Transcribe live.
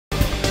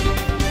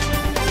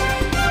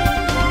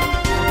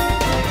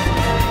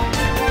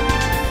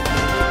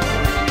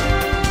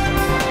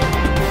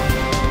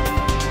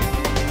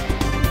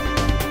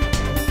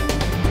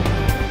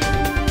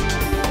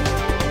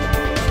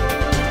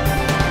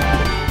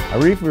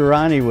Arif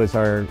Virani was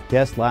our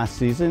guest last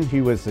season. He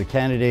was the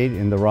candidate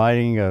in the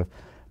riding of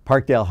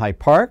Parkdale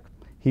Highpark.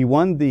 He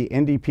won the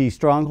NDP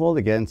stronghold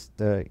against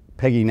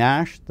Peggy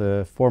Nash,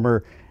 the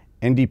former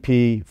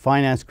NDP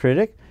finance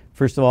critic.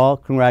 First of all,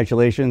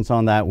 congratulations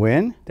on that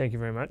win. Thank you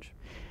very much.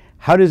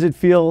 How does it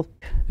feel?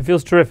 It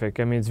feels terrific.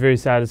 I mean, it's very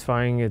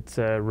satisfying. It's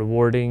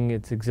rewarding.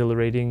 It's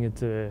exhilarating.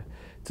 It's a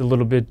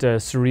little bit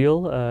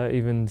surreal,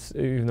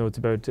 even though it's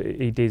about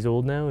 8 days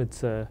old now.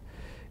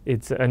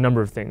 It's a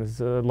number of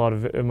things. A lot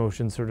of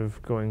emotions sort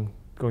of going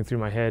through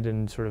my head,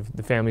 and sort of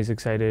the family's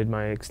excited.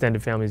 My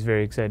extended family's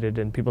very excited,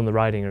 and people in the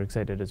riding are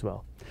excited as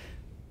well.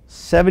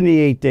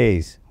 78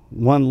 days,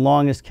 one of the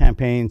longest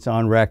campaigns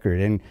on record,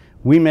 and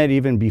we met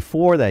even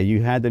before that.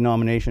 You had the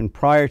nomination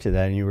prior to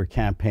that, and you were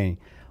campaigning.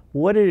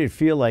 What did it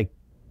feel like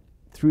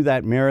through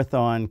that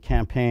marathon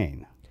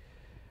campaign?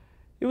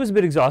 It was a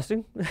bit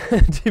exhausting,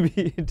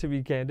 to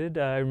be candid.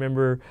 I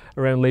remember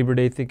around Labor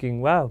Day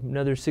thinking, wow,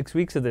 another 6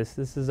 weeks of this.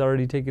 This has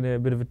already taken a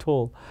bit of a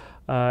toll.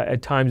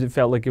 At times it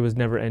felt like it was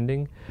never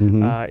ending.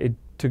 It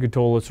took a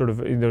toll of sort of,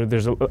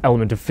 there's an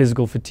element of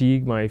physical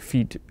fatigue. My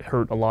feet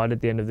hurt a lot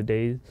at the end of the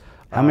day.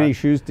 How many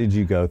shoes did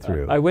you go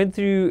through? I went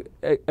through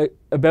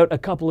about a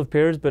couple of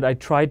pairs, but I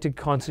tried to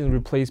constantly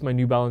replace my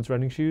New Balance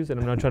running shoes, and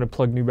I'm not trying to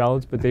plug New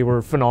Balance, but they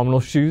were phenomenal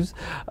shoes,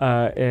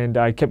 and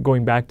I kept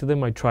going back to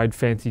them. I tried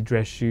fancy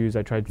dress shoes,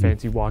 I tried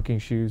fancy walking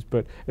shoes,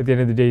 but at the end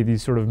of the day,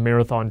 these sort of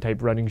marathon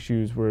type running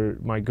shoes were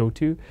my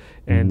go-to,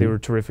 and they were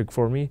terrific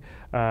for me.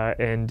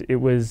 And it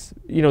was,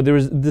 there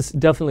was this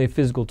definitely a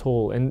physical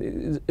toll,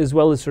 and as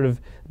well as sort of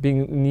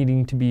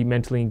needing to be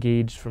mentally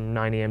engaged from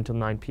 9 a.m. till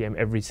 9 p.m.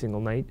 every single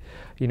night.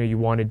 You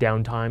wanted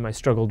downtime. I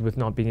struggled with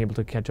not being able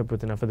to catch up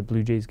with enough of the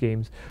Blue Jays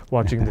games,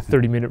 watching the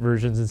 30-minute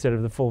versions instead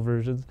of the full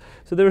versions.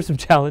 So there were some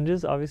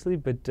challenges, obviously,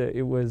 but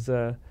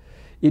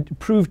it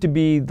proved to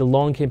be, the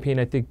long campaign,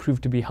 I think,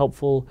 proved to be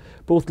helpful,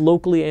 both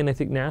locally and I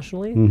think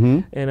nationally.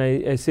 And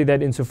I say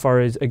that insofar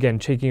as, again,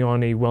 taking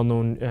on a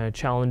well-known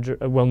challenger,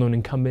 a well-known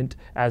incumbent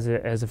as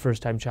a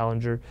first-time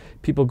challenger.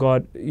 People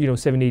got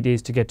 7-8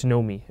 days to get to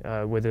know me,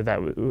 whether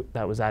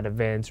that was at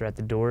events or at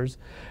the doors.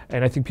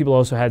 And I think people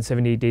also had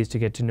 7-8 days to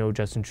get to know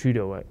Justin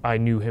Trudeau. I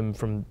knew him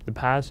from the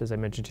past, as I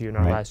mentioned to you in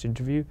our last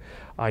interview.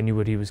 I knew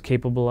what he was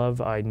capable of.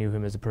 I knew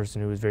him as a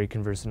person who was very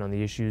conversant on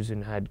the issues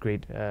and had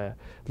great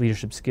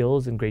leadership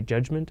skills and great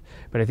judgment,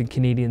 but I think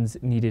Canadians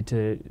needed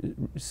to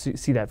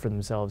see that for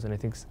themselves, and I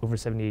think over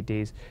 78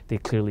 days they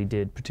clearly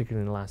did,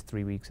 particularly in the last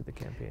 3 weeks of the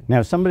campaign.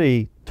 Now,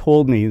 somebody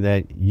told me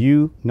that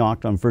you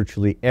knocked on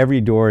virtually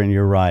every door in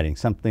your riding,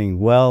 something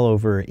well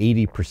over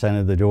 80%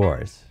 of the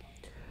doors.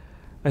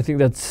 I think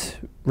that's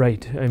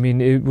right. I mean,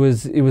 it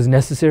was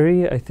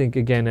necessary. I think,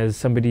 again, as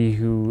somebody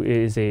who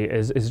is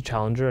a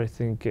challenger, I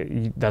think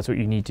that's what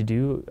you need to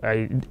do.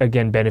 I,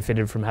 again,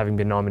 benefited from having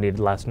been nominated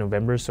last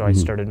November, so I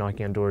started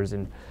knocking on doors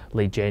in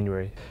late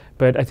January.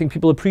 But I think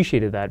people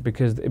appreciated that,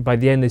 because by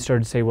the end they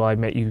started to say, well, I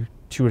met you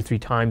 2 or 3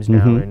 times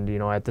now, and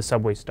at the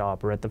subway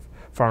stop or at the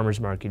farmer's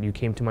market, you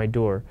came to my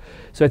door.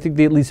 So I think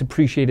they at least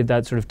appreciated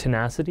that sort of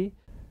tenacity.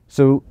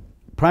 So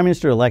Prime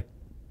Minister-elect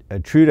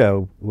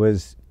Trudeau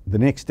was the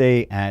next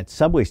day at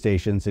subway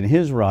stations in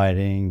his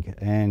riding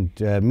and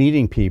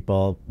meeting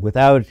people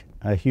without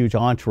a huge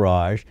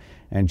entourage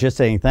and just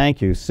saying thank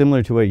you,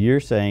 similar to what you're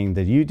saying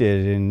that you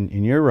did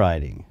in your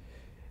riding.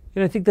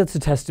 And I think that's a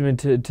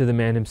testament to the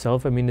man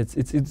himself. I mean,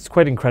 it's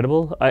quite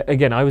incredible.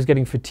 I was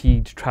getting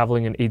fatigued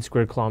traveling an 8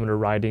 square kilometer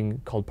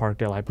riding called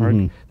Parkdale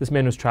Highpark. This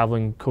man was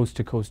traveling coast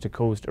to coast to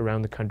coast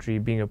around the country,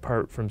 being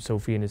apart from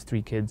Sophie and his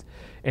 3 kids.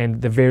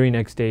 And the very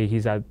next day,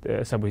 he's at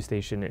a subway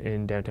station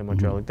in downtown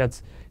Montreal. Like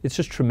it's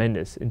just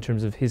tremendous in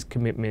terms of his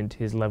commitment,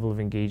 his level of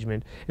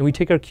engagement. And we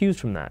take our cues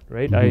from that,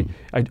 right?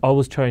 I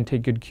always try and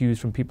take good cues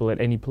from people at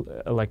any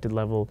elected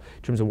level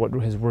in terms of what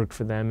has worked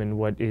for them and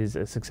what is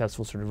a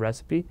successful sort of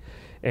recipe.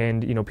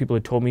 And people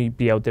had told me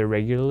be out there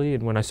regularly,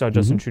 and when I saw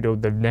Justin Trudeau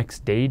the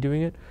next day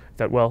doing it, I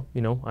thought, well,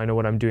 I know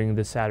what I'm doing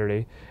this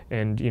Saturday,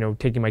 and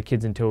taking my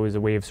kids in tow is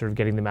a way of sort of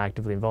getting them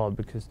actively involved,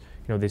 because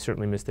they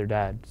certainly miss their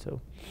dad.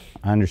 So,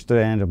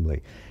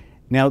 understandably.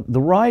 Now,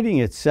 the riding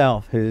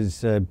itself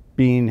is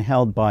being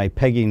held by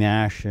Peggy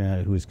Nash,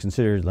 who is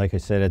considered, like I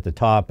said at the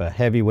top, a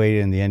heavyweight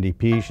in the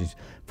NDP. She's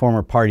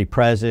former party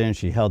president.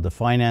 She held the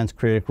finance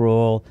critic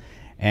role,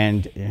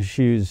 and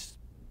she's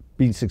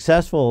been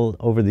successful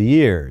over the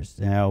years.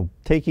 Now,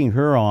 taking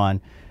her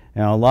on,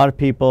 a lot of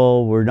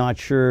people were not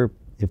sure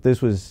if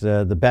this was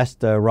the best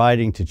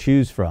riding to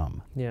choose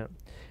from. Yeah,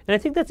 and I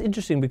think that's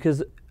interesting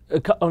because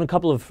on a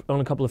couple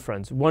of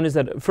fronts. One is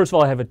that, first of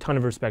all, I have a ton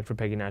of respect for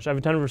Peggy Nash. I have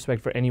a ton of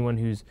respect for anyone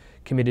who's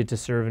committed to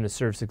serve and to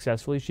serve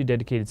successfully. She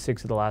dedicated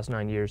 6 of the last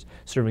 9 years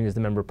serving as the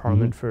Member of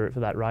Parliament for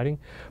that riding.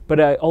 But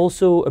I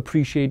also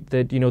appreciate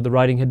that, the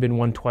riding had been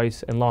won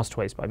twice and lost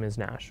twice by Ms.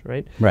 Nash,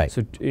 right? Right.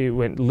 So it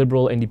went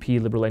Liberal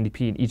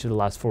NDP in each of the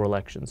last 4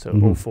 elections,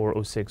 so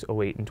 04, 06,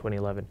 08, and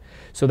 2011.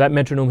 So that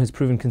metronome has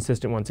proven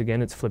consistent once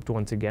again. It's flipped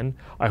once again.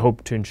 I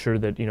hope to ensure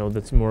that,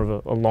 that's more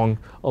of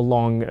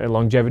a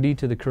longevity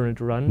to the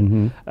current run.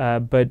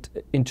 happen. But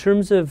in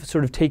terms of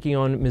sort of taking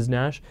on Ms.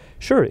 Nash,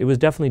 sure, it was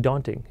definitely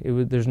daunting.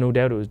 There's no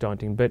doubt it was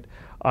daunting. But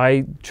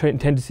I tend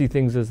to see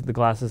things as the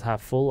glass is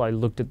half full. I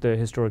looked at the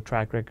historic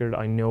track record.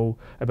 I know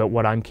about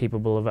what I'm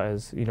capable of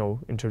as,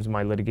 in terms of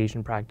my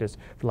litigation practice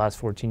for the last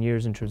 14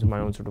 years, in terms of my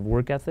own sort of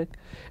work ethic.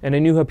 And I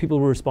knew how people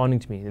were responding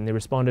to me, and they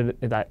responded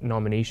at that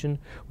nomination.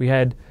 We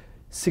had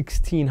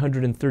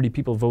 1,630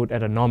 people vote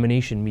at a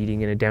nomination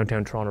meeting in a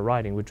downtown Toronto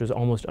riding, which was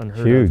almost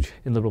unheard of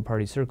in Liberal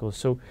Party circles.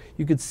 So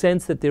you could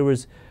sense that there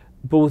was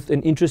both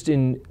an interest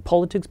in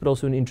politics, but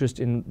also an interest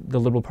in the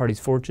Liberal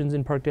Party's fortunes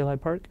in Parkdale High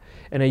Park,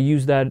 and I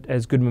used that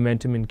as good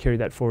momentum and carried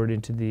that forward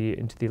into the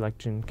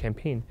election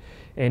campaign.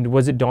 And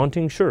was it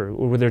daunting? Sure.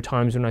 Or were there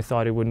times when I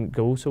thought it wouldn't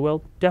go so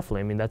well?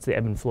 Definitely. I mean, that's the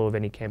ebb and flow of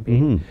any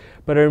campaign.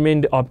 But I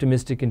remained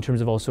optimistic in terms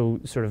of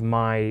also sort of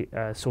my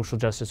social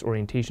justice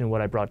orientation and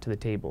what I brought to the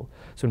table.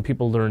 So when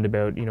people learned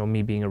about,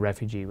 me being a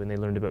refugee, when they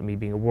learned about me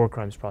being a war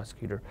crimes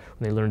prosecutor,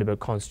 when they learned about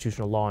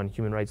constitutional law and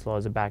human rights law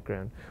as a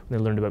background, when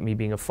they learned about me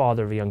being a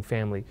father of a young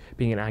family,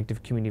 being an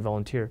active community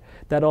volunteer,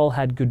 that all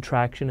had good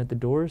traction at the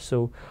door.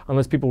 So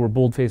unless people were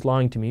bold-faced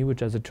lying to me,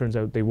 which as it turns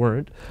out they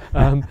weren't,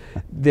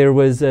 there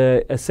was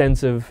a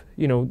sense of,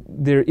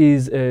 there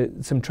is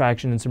some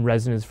traction and some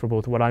resonance for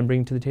both what I'm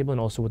bringing to the table and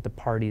also what the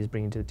party is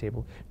bringing to the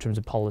table in terms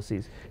of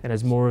policies. And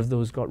as more of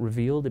those got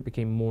revealed, it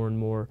became more and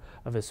more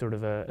of a sort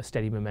of a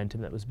steady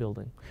momentum that was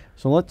building.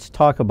 So let's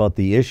talk about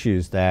the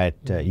issues that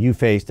you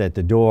faced at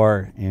the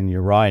door in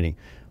your riding.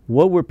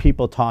 What were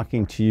people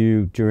talking to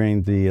you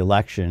during the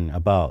election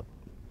about?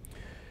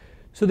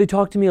 So they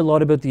talked to me a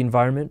lot about the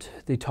environment.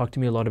 They talked to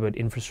me a lot about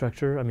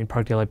infrastructure. I mean,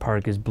 Parkdale High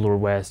Park is Bloor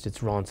West,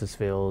 it's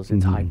Roncesvalles,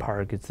 it's High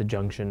Park, it's the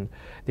Junction.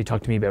 They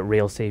talked to me about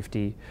rail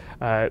safety.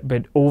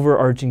 But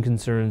overarching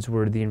concerns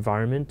were the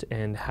environment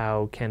and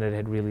how Canada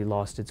had really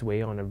lost its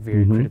way on a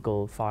very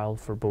critical file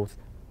for both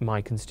my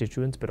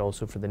constituents, but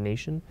also for the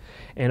nation,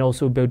 and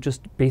also about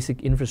just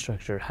basic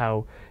infrastructure,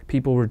 how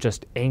people were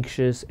just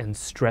anxious and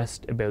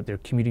stressed about their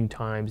commuting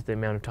times, the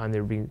amount of time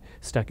they were being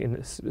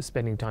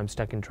spending time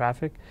stuck in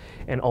traffic,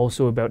 and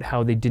also about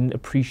how they didn't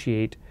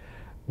appreciate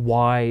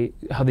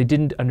how they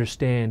didn't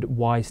understand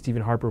why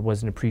Stephen Harper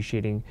wasn't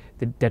appreciating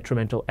the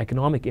detrimental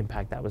economic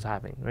impact that was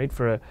having, right?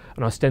 For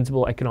an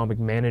ostensible economic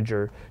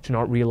manager to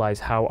not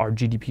realize how our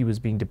GDP was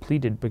being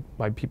depleted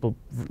by people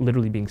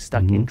literally being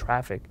stuck in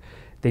traffic.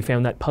 They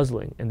found that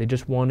puzzling, and they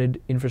just wanted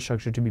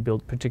infrastructure to be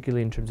built,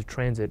 particularly in terms of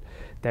transit,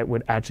 that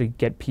would actually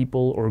get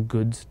people or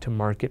goods to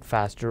market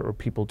faster, or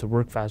people to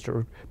work faster,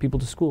 or people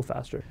to school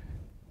faster.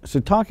 So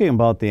talking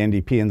about the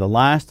NDP, in the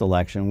last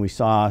election, we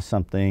saw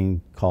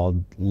something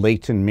called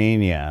Layton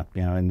mania.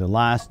 In the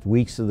last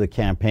weeks of the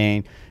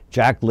campaign,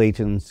 Jack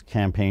Layton's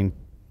campaign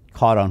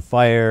caught on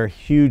fire,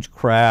 huge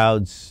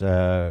crowds,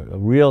 a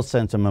real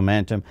sense of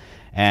momentum,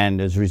 and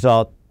as a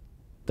result,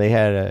 they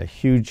had a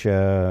huge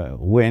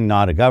win,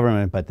 not a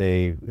government, but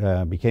they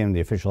became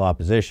the official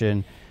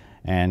opposition,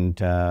 and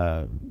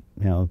the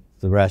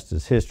rest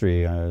is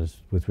history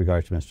with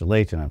regard to Mr.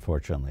 Layton,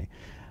 unfortunately.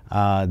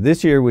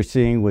 This year we're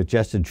seeing with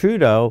Justin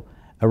Trudeau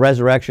a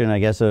resurrection, I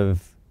guess,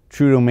 of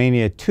Trudeau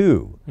Mania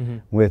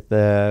 2. With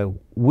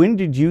when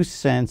did you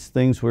sense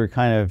things were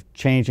kind of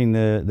changing,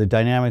 the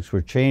dynamics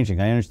were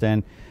changing? I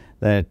understand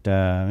that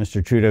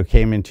Mr. Trudeau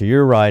came into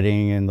your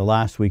riding in the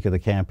last week of the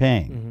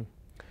campaign.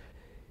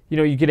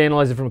 You could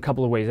analyze it from a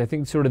couple of ways. I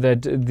think sort of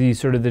that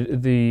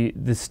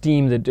the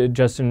steam that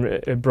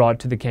Justin brought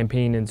to the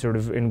campaign and sort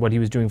of in what he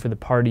was doing for the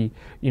party,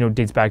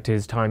 dates back to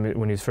his time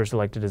when he was first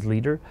elected as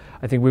leader.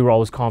 I think we were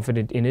always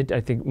confident in it.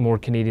 I think more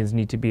Canadians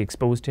need to be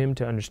exposed to him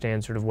to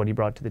understand sort of what he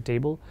brought to the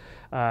table.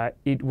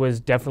 It was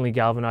definitely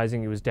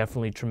galvanizing. It was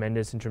definitely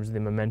tremendous in terms of the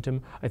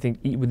momentum. I think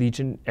with each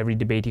and every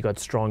debate, he got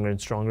stronger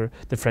and stronger.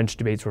 The French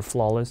debates were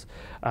flawless.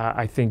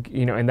 I think,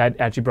 and that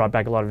actually brought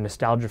back a lot of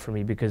nostalgia for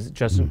me, because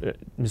Justin,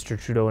 Mr.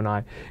 Trudeau and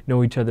I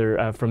know each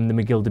other from the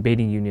McGill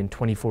Debating Union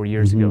 24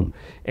 years ago.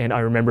 And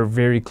I remember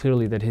very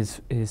clearly that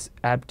his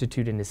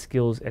aptitude and his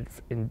skills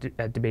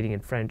at debating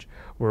in French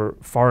were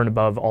far and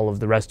above all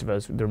of the rest of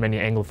us. There were many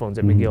Anglophones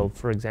at McGill,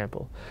 for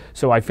example.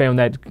 So I found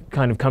that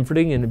kind of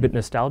comforting and a bit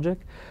nostalgic.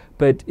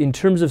 But in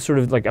terms of sort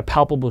of like a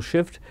palpable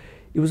shift,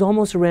 it was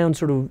almost around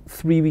sort of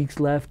 3 weeks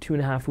left,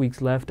 2.5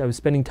 weeks left. I was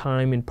spending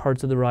time in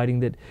parts of the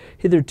riding that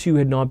hitherto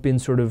had not been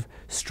sort of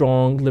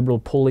strong Liberal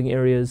polling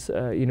areas.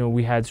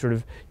 We had sort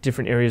of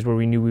different areas where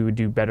we knew we would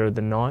do better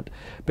than not.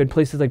 But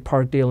places like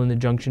Parkdale and the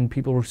Junction,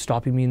 people were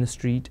stopping me in the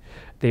street.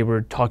 They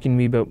were talking to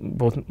me about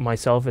both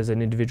myself as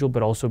an individual,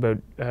 but also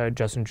about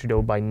Justin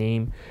Trudeau by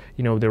name.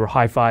 There were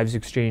high fives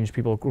exchanged.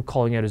 People were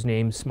calling out his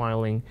name,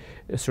 smiling.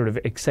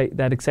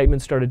 That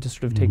excitement started to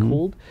sort of take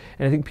hold.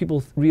 And I think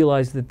people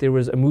realized that there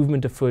was a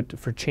movement afoot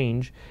for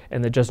change,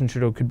 and that Justin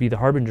Trudeau could be the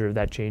harbinger of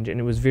that change. And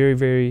it was very,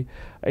 very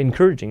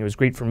encouraging. It was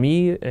great for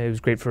me. It was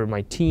great for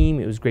my team.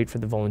 It was great for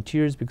the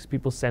volunteers, because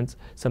people sensed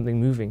something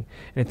moving.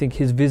 And I think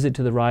his visit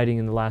to the riding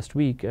in the last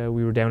week,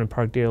 we were down in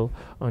Parkdale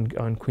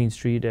on Queen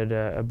Street at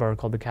a bar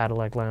called the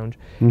Cadillac Lounge,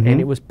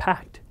 and it was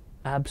packed.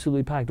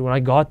 absolutely packed. When I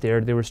got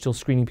there, they were still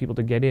screening people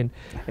to get in,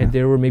 and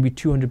there were maybe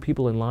 200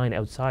 people in line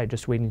outside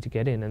just waiting to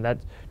get in, and that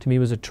to me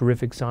was a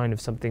terrific sign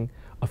of something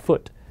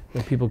afoot,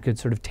 that people could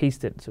sort of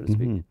taste it, so to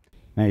speak.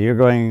 Now you're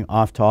going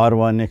off to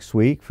Ottawa next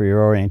week for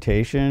your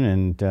orientation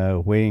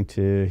and waiting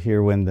to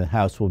hear when the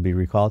House will be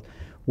recalled.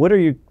 What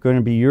are going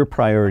to be your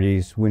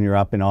priorities when you're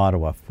up in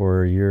Ottawa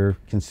for your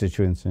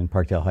constituents in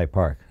Parkdale High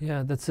Park?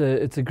 Yeah, it's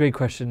a great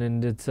question,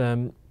 and it's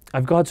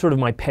I've got sort of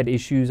my pet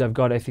issues. I've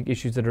got, I think,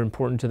 issues that are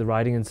important to the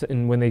riding,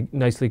 and when they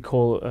nicely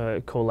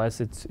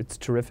coalesce, it's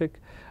terrific.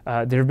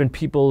 There have been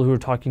people who are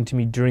talking to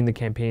me during the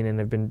campaign and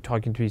have been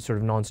talking to me sort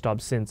of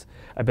nonstop since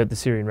about the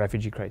Syrian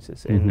refugee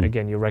crisis. And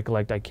again, you'll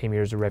recollect I came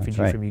here as a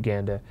refugee from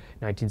Uganda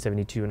in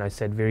 1972, and I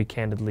said very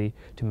candidly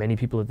to many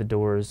people at the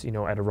doors,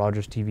 at a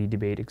Rogers TV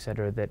debate,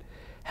 etc., that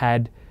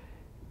had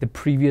the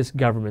previous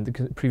government,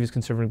 the previous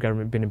Conservative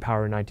government, been in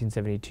power in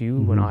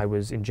 1972 when I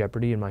was in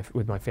jeopardy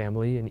with my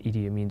family in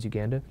Idi Amin's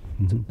Uganda,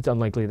 it's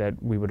unlikely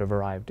that we would have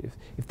arrived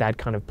if that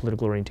kind of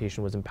political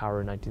orientation was in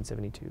power in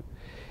 1972.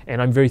 And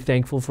I'm very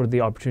thankful for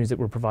the opportunities that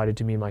were provided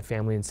to me and my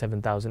family and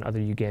 7,000 other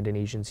Ugandan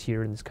Asians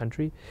here in this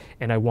country.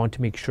 And I want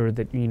to make sure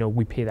that,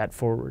 we pay that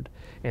forward.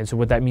 And so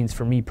what that means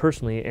for me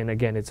personally, and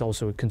again, it's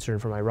also a concern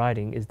for my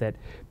riding, is that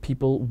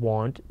people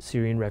want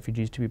Syrian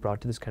refugees to be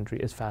brought to this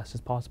country as fast as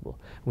possible.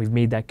 We've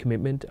made that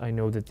commitment. I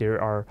know that there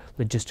are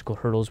logistical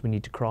hurdles we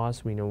need to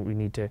cross. We know we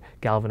need to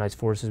galvanize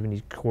forces. We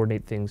need to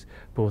coordinate things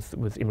both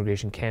with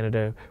Immigration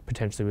Canada,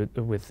 potentially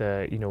with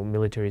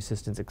military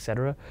assistance,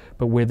 etc.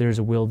 But where there's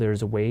a will,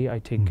 there's a way. I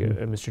take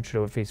Mr.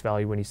 Trudeau at face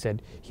value when he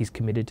said he's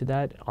committed to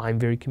that. I'm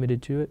very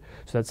committed to it.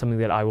 So that's something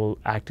that I will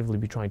actively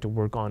be trying to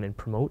work on and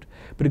promote.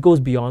 But it goes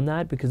beyond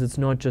that, because it's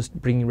not just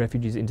bringing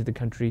refugees into the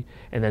country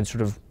and then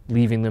sort of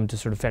leaving them to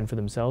sort of fend for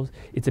themselves.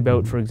 It's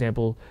about, for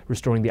example,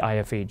 restoring the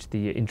IFH,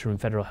 the Interim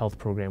Federal Health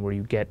Program, where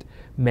you get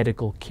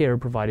medical care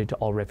provided to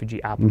all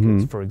refugee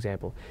applicants, for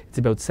example. It's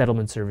about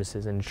settlement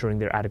services and ensuring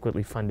they're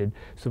adequately funded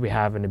so we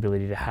have an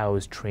ability to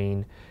house,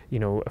 train,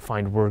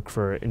 find work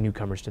for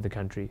newcomers to the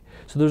country.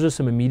 So those are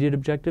some immediate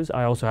objectives.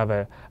 I also have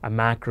a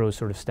macro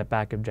sort of step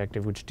back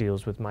objective, which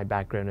deals with my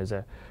background as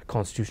a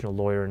constitutional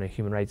lawyer and a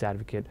human rights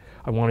advocate.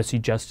 I want to see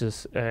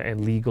justice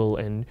and legal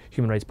and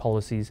human rights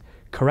policies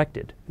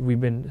corrected. We've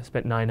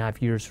spent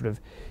 9.5 years sort of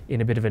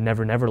in a bit of a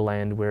never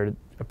land where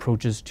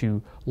approaches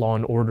to law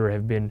and order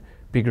have been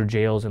bigger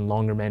jails and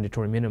longer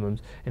mandatory minimums,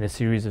 and a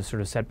series of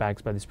sort of setbacks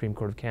by the Supreme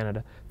Court of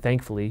Canada,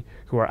 thankfully,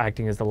 who are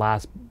acting as the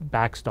last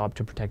backstop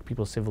to protect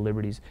people's civil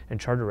liberties and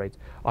charter rights.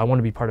 I want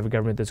to be part of a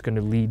government that's going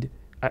to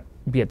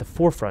be at the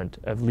forefront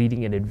of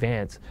leading in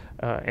advance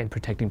and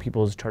protecting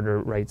people's charter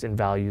rights and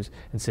values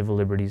and civil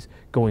liberties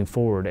going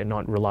forward, and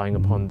not relying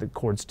upon the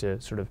courts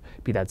to sort of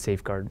be that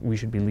safeguard. We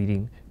should be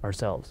leading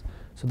ourselves.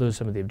 So those are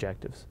some of the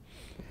objectives.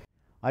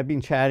 I've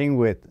been chatting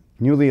with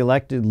newly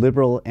elected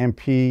Liberal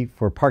MP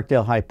for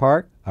Parkdale High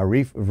Park,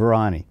 Arif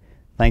Virani.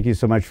 Thank you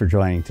so much for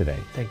joining today.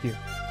 Thank you.